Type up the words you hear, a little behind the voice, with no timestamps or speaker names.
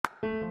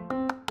Dahlia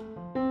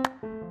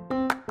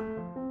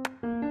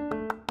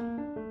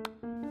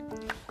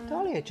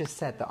just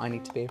said that I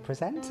need to be a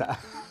presenter.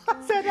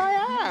 I said I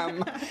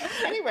am.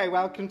 Anyway,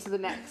 welcome to the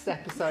next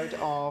episode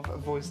of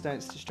Voice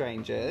Notes to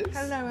Strangers.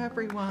 Hello,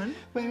 everyone.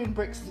 We're in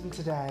Brixton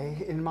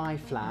today, in my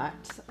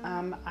flat,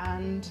 and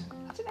I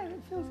don't know,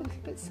 it feels a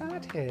little bit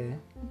sad here.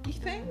 You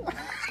think? I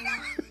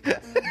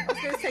was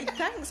going to say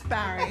thanks,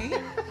 Barry.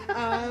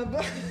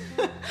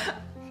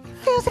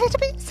 Feels a little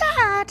bit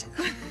sad.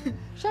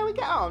 Shall we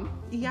get on?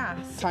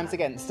 Yes. Time's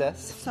against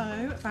us.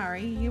 So,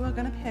 Barry, you are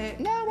going to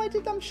pick... No, I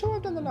did. I'm sure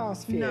I've done the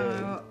last few.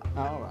 No.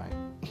 Oh, all right.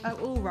 Oh,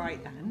 all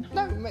right then.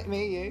 No,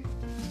 me, you.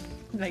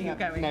 No, you're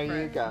going No, for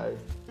you it. go.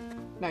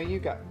 No, you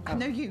go. Oh.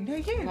 No, you. No,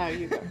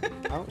 you go.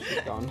 Oh, she's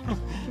gone.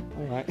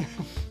 All right.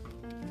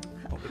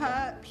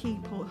 Hurt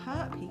people.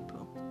 Hurt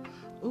people.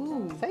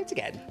 Ooh. Say it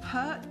again.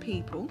 Hurt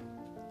people.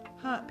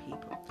 Hurt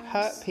people.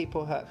 Hurt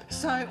people, hurt.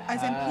 So,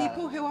 as in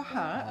people who are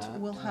hurt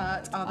will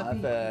hurt other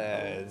people.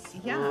 Others.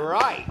 Yeah.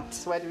 Right.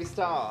 Where do we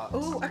start?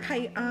 Oh,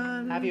 okay.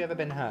 Have you ever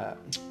been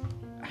hurt?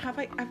 Have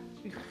I?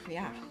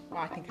 Yeah. Well,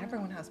 I think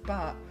everyone has.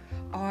 But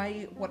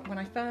when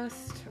I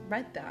first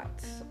read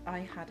that,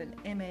 I had an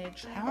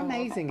image. How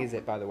amazing is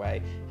it, by the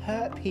way?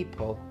 Hurt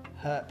people,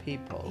 hurt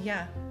people.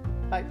 Yeah.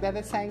 Like they're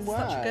the same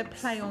words. Such a good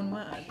play on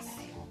words.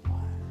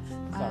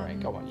 Sorry,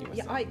 go on. You were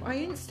Yeah, saying. I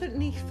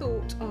instantly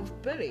thought of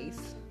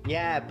bullies.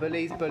 Yeah,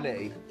 bullies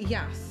bully.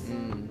 Yes.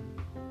 And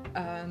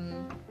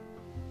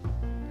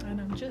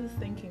I'm just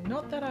thinking,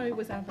 not that I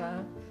was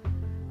ever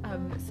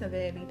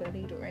severely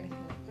bullied or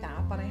anything like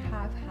that, but I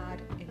have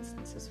had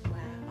instances where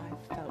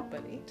I've felt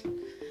bullied.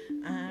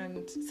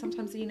 And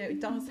sometimes, it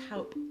does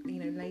help,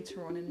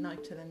 later on in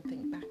life to then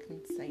think back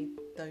and say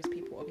those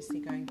people obviously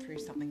going through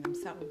something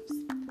themselves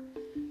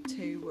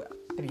to...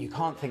 But you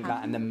can't think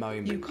that in the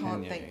moment, You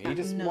can't can think you? that, You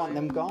just no. want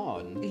them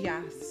gone.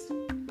 Yes.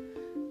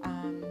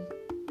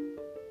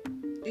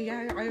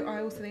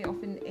 I also think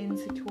often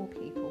insecure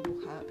people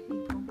will hurt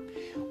people.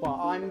 Well,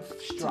 I'm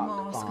struck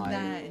to mask by...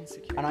 their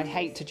insecurities. And I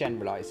hate to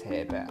generalise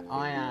here, but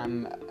I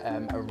am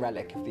a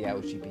relic of the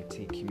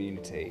LGBT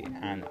community,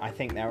 and I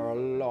think there are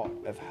a lot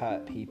of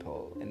hurt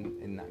people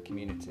in that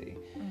community,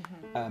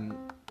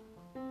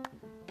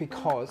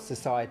 because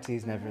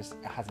society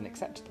hasn't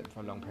accepted them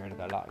for a long period of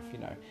their life,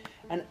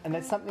 and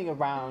there's something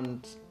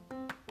around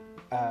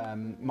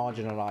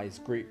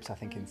marginalised groups, I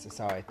think, in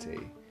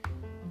society,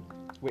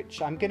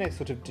 which I'm going to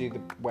sort of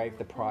wave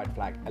the pride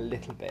flag a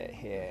little bit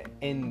here,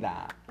 in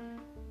that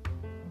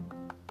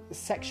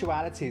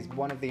sexuality is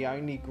one of the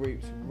only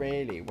groups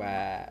really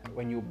where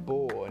when you're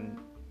born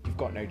you've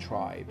got no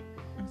tribe.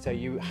 So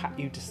you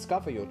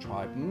discover your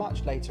tribe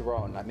much later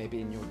on, like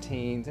maybe in your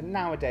teens, and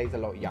nowadays a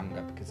lot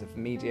younger because of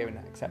media and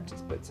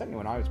acceptance, but certainly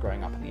when I was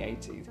growing up in the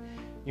 80s,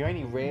 you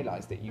only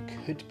realise that you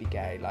could be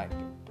gay like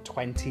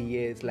 20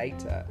 years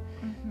later.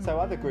 So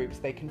other groups,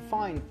 they can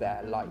find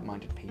their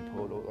like-minded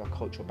people or their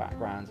cultural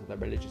backgrounds or their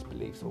religious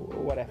beliefs or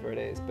whatever it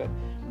is, but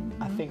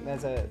I think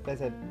there's a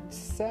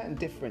certain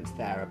difference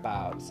there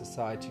about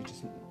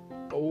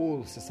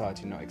all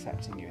society not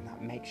accepting you, and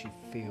that makes you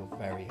feel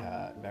very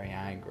hurt, very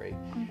angry.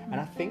 And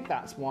I think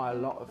that's why a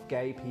lot of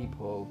gay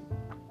people,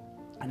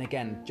 and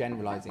again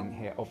generalising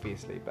here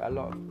obviously, but a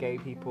lot of gay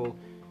people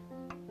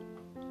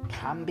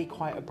can be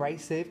quite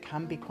abrasive,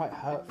 can be quite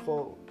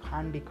hurtful,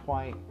 can be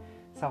quite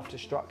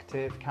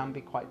self-destructive, can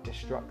be quite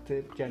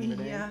destructive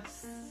generally.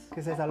 Yes.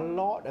 Because there's a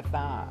lot of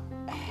that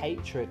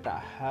hatred,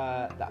 that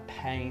hurt, that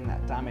pain,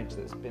 that damage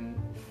that's been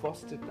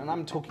fostered, and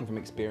I'm talking from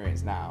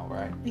experience now,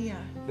 right? Yeah.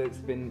 That's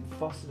been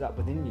fostered up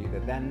within you,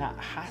 that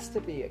has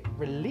to be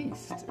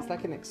released. It's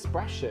like an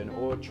expression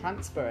or a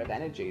transfer of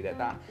energy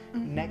that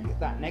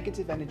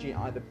negative energy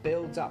either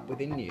builds up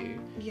within you,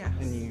 Yes.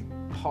 and you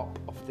pop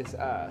off this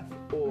earth,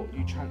 or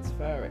you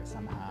transfer it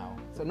somehow.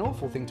 It's an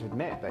awful thing to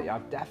admit, but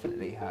I've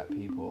definitely hurt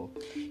people.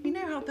 You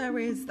know how there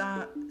is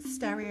that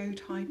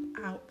stereotype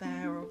out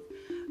there of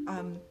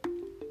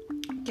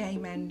gay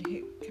men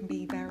who can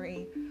be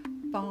very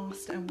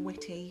fast and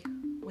witty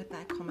with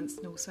their comments,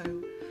 and also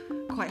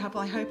quite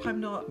helpful. I hope I'm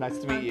not... Nice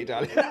to meet you,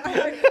 darling.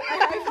 I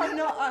hope I'm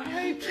not... I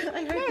hope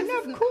this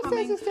isn't of course there's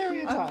coming a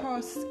stereotype.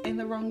 across in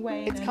the wrong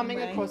way. It's coming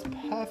across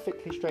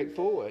perfectly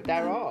straightforward.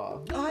 There are.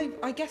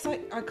 I guess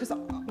because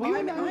I'm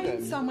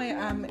in some way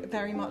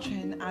very much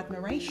in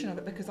admiration of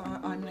it, because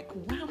I'm like,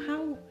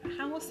 wow,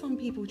 how are some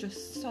people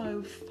just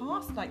so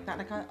fast like that?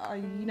 Like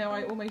I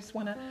almost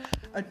want to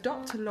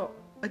adopt a lot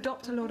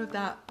of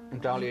that.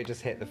 And Dahlia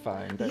just hit the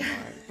phone, don't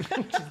worry.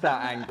 She's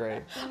that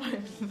angry.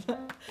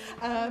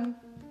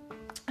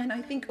 And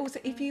I think also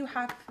if you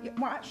have,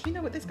 well, actually,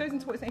 no, what this goes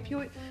into what it's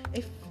saying.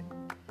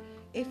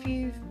 If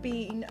you've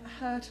been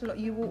hurt a lot,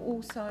 you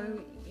will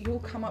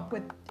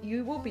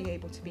be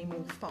able to be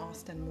more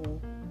fast and more.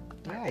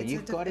 Yeah, it's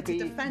you've got to be.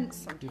 Defense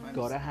sometimes. You've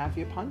got to have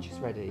your punches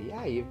ready.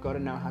 Yeah, you've got to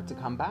know how to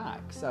come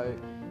back. So,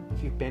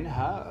 if you've been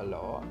hurt a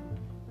lot,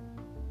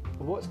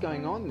 what's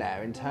going on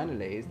there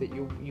internally is that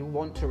you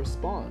want to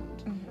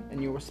respond,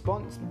 and your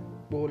response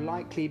will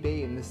likely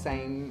be in the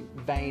same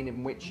vein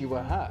in which you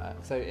were hurt,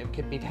 so it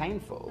could be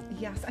painful.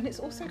 Yes, and it's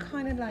also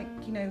kind of like,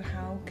 you know,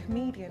 how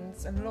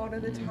comedians a lot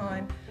of the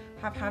time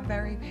have had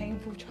very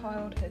painful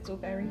childhoods or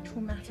very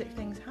traumatic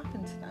things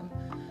happen to them,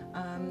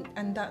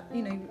 and that,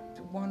 you know,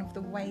 one of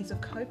the ways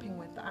of coping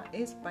with that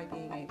is by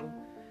being able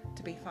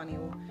to be funny,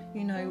 or,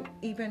 you know,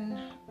 even,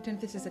 I don't know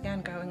if this is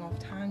again going off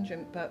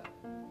tangent, but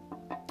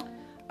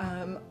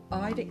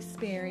I'd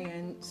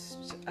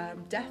experienced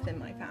death in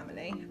my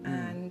family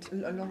and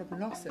a lot of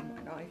loss in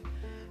my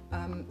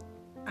life,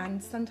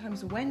 and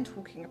sometimes when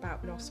talking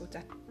about loss or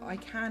death, I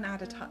can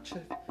add a touch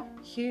of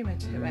humour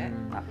to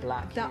it. That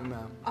black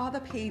humour. Other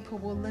people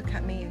will look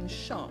at me in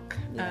shock,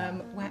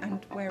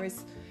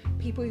 whereas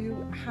people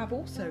who have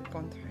also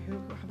gone through,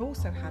 who have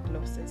also had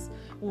losses,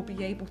 will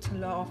be able to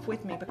laugh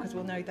with me, because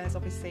we'll know there's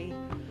obviously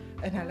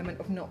an element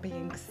of not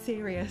being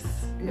serious,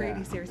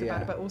 really serious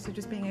about it, but also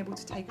just being able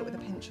to take it with a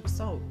pinch of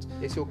salt.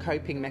 It's your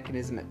coping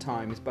mechanism at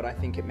times, but I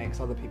think it makes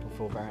other people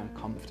feel very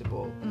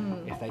uncomfortable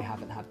if they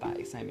haven't had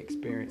that same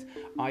experience.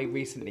 I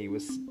recently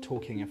was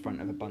talking in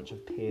front of a bunch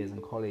of peers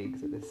and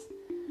colleagues at this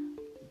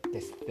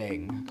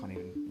thing. I can't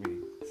even really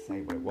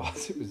say what it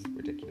was. It was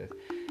ridiculous.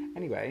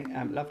 Anyway,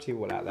 love to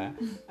you all out there.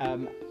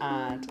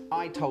 And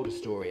I told a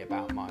story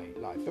about my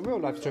life, a real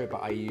life story,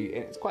 but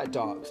it's quite a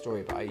dark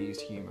story, but I used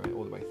humour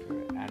all the way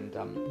through it.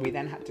 And we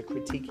then had to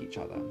critique each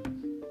other.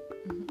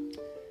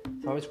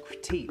 So I was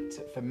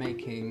critiqued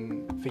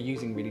for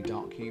using really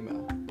dark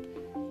humour.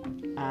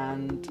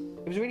 And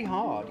it was really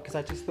hard, because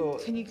I just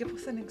thought... Can you give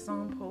us an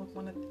example of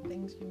one of the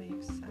things you may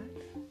have said?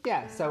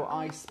 Yeah, so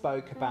I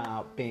spoke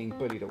about being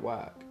bullied at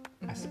work.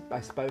 I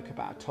spoke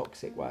about a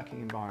toxic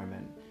working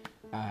environment.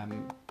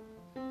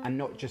 And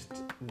not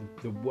just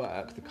the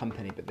work, the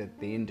company, but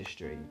the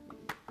industry.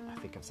 I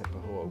think I've said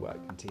before, I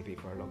worked in TV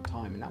for a long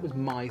time, and that was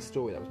my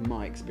story, that was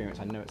my experience.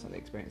 I know it's not the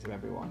experience of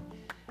everyone.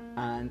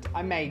 And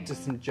I made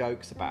just some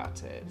jokes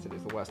about it. So it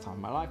was the worst time of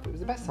my life, but it was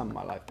the best time of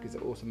my life, because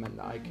it also meant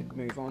that I could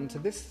move on to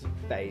this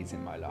phase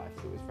in my life.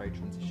 So it was very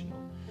transitional.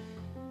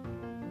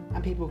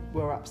 And people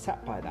were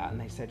upset by that, and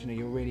they said, you know,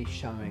 you're really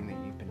showing that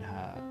you've been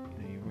hurt.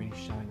 You know, you're really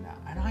showing that.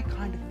 And I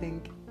kind of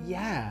think,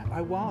 yeah,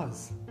 I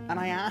was. And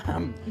I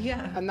am.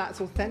 Yeah. And that's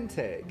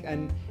authentic.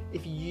 And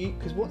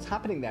because what's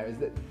happening there is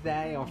that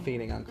they are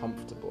feeling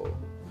uncomfortable.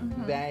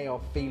 They are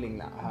feeling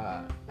that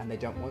hurt, and they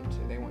don't want to.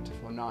 They want to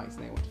feel nice,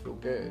 and they want to feel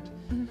good.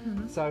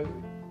 So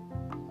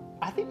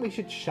I think we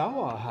should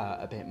show our hurt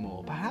a bit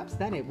more. Perhaps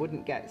then it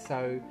wouldn't get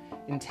so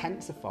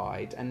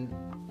intensified and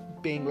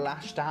being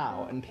lashed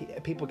out and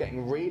people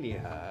getting really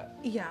hurt.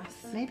 Yes.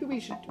 Maybe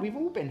we've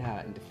all been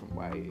hurt in different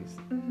ways.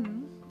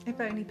 If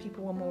only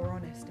people were more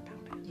honest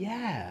about it.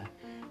 Yeah.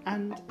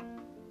 And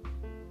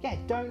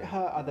don't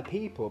hurt other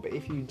people, but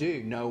if you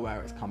do, know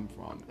where it's come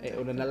from. It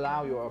will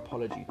allow your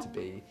apology to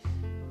be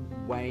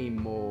way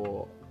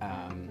more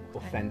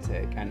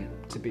authentic and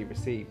to be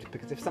received.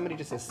 Because if somebody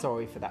just says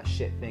sorry for that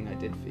shit thing I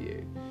did for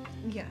you,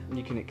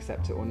 you can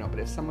accept it or not. But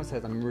if someone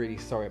says I'm really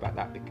sorry about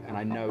that, and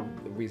I know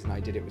the reason I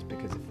did it was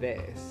because of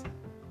this,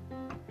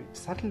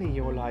 suddenly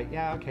you're like,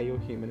 yeah, okay, you're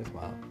human as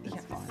well.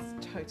 It's fine.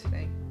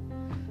 Totally.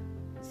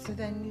 So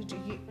then would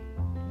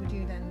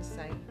you then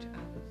say,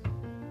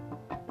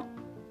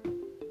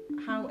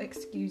 how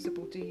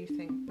excusable do you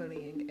think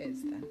bullying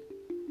is then?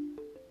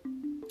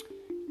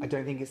 I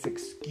don't think it's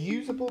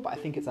excusable, but I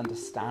think it's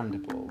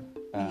understandable.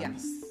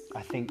 Yes.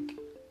 I think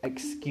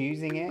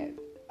excusing it,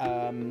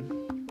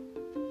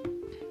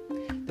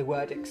 the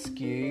word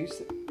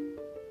excuse,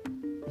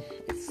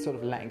 it's sort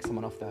of letting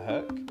someone off the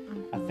hook.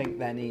 I think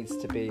there needs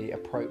to be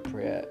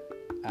appropriate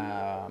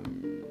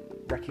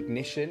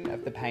recognition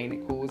of the pain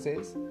it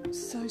causes.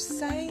 So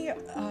say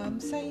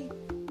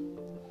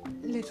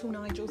little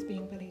Nigel's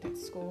being bullied at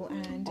school,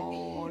 and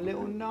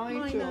little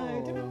Nigel. I know.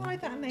 I don't know why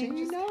that name. Do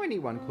you know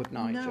anyone called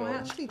Nigel? No, I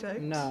actually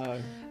don't. No.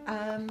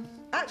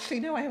 Actually,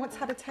 no. I once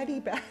had a teddy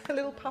bear, a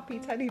little puppy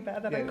teddy bear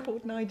that I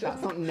called Nigel.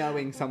 That's not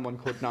knowing someone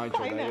called Nigel,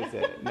 though, is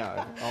it?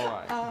 No. All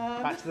right.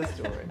 Back to the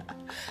story.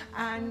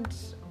 And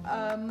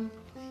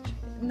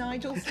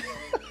Nigel's.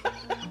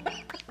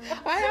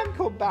 I am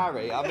called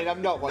Barry. I mean,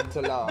 I'm not one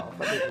to laugh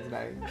at people's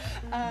names.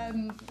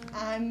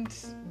 And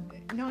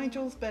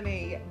Nigel's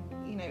bully,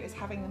 you know, is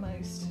having the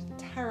most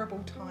terrible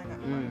time at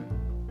home.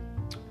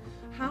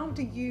 How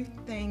do you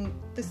think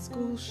the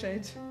school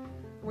should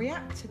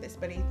react to this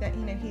bully? That,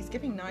 you know, he's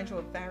giving Nigel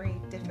a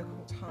very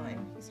difficult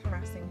time. He's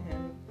harassing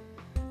him.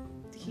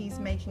 He's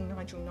making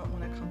Nigel not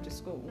want to come to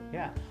school.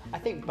 Yeah, I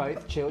think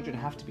both children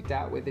have to be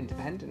dealt with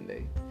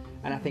independently,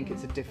 and I think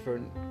it's a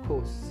different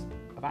course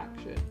of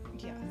action.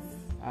 Yes.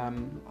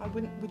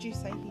 Would you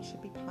say he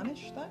should be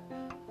punished though?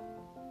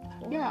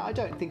 Yeah, I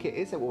don't think it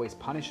is always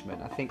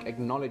punishment. I think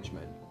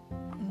acknowledgement,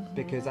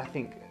 because I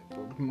think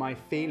my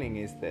feeling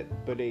is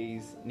that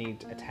bullies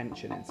need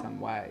attention in some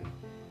way,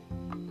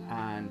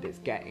 and it's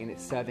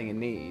serving a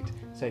need.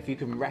 So if you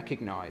can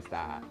recognise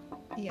that,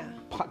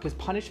 because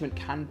punishment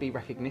can be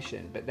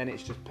recognition, but then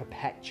it's just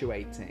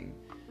perpetuating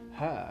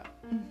hurt.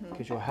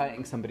 because you're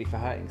hurting somebody for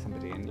hurting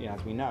somebody, and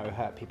as we know,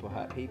 hurt people.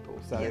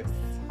 So Yes.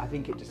 I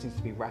think it just needs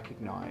to be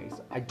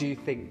recognised. I do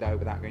think, though,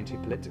 without going too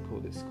political,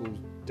 that schools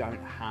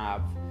don't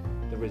have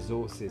the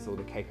resources or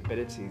the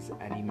capabilities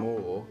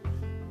anymore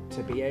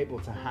to be able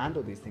to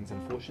handle these things,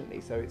 unfortunately.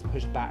 So it's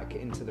pushed back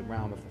into the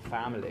realm of the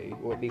family,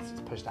 or at least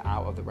it's pushed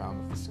out of the realm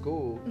of the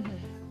school.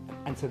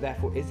 And so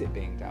therefore, is it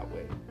being dealt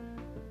with?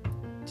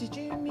 Did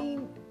you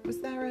mean, was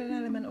there an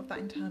element of that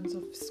in terms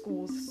of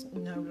schools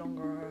no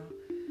longer,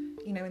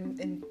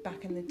 in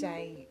back in the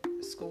day,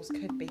 schools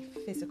could be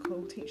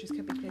physical, teachers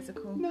could be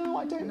physical? No,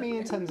 I don't mean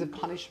in terms of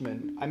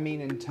punishment. I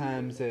mean in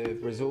terms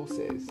of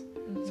resources.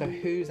 So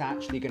who's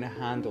actually going to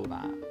handle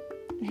that?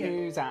 Yeah.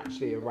 Who's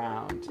actually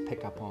around to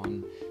pick up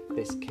on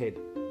this kid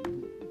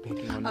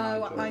picking on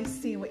Nigel? I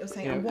see what you're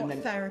saying. You know, and what and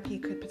then- therapy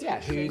could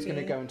potentially Yeah, who's going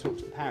to be? go and talk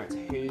to the parents?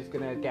 Who's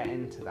going to get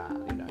into that,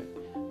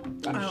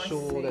 I'm I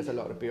sure see. there's a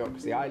lot of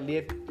bureaucracy. I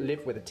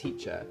live with a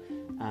teacher,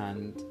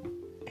 and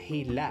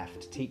he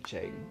left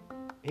teaching.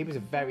 He was a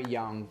very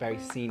young, very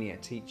senior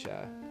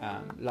teacher,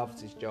 loved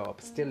his job,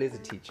 still is a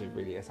teacher,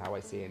 really, is how I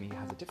see him. He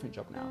has a different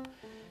job now.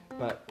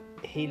 But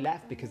he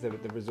left because the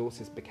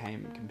resources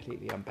became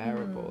completely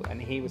unbearable,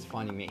 and he was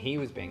finding that he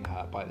was being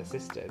hurt by the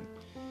system.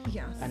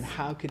 Yes. And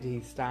how could he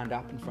stand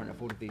up in front of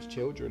all of these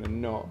children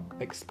and not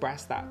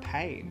express that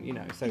pain,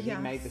 So he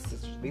made this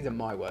decision, these are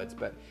my words,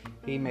 but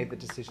he made the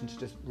decision to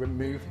just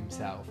remove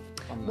himself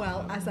from that.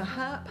 Well, as a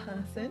hurt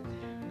person,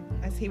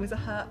 as he was a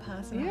hurt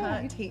person, a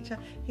hurt teacher,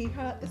 he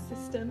hurt the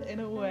system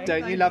in a way.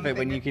 Don't you love it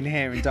when you can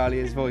hear in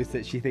Dahlia's voice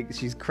that she thinks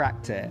she's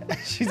cracked it?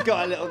 She's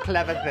got a little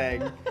clever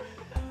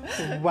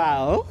thing.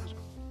 Well,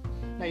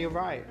 no, you're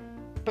right.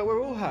 But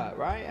we're all hurt,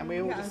 right? And we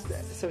all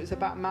so it's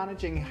about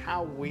managing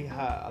how we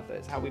hurt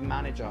others, how we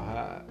manage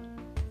our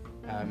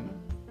hurt.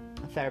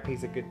 Therapy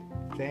is a good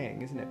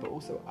thing, isn't it? But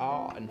also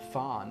art and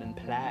fun and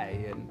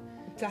play and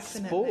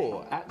Definitely.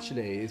 sport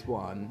actually is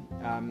one.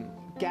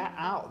 Get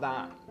out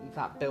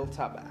that built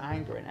up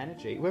anger and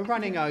energy. We're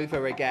running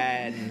over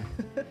again.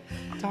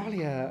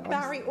 Dahlia.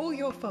 Barry, all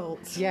your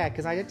faults. Yeah,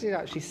 because I did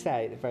actually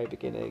say at the very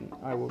beginning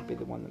I will be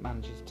the one that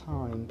manages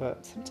time,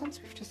 but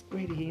sometimes we've just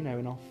really, in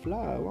our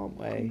flow, aren't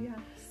we? Yes.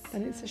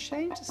 And it's a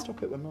shame to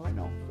stop it when we're in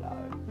our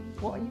flow.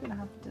 What are you going to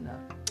have for dinner?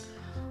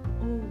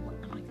 Oh,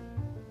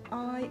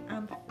 I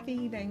am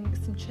feeling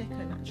some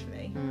chicken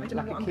actually. I don't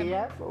Like know a what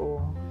Kiev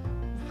or?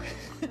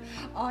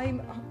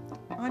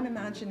 I'm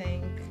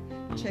imagining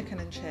chicken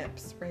and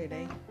chips,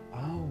 really.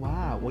 Oh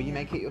wow! Will you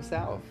make it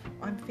yourself?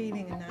 I'm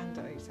feeling a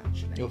Nando's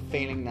actually. You're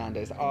feeling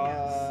Nando's.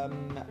 Yes.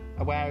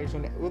 Where is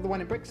your? Well, the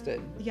one in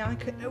Brixton. Yeah, I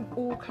could.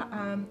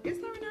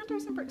 Is there a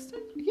Nando's in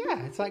Brixton?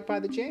 Yeah, it's like by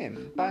the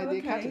gym, by the okay.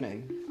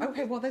 academy.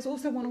 Okay, well, there's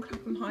also one on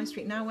Clapham High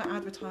Street. Now we're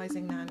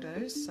advertising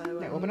Nando's, so.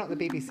 Yeah, well, we're not the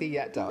BBC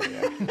yet,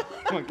 Dahlia.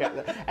 Won't get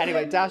that.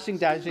 Anyway, dashing.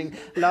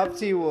 Love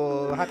to you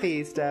all. Happy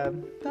Easter.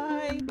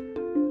 Bye.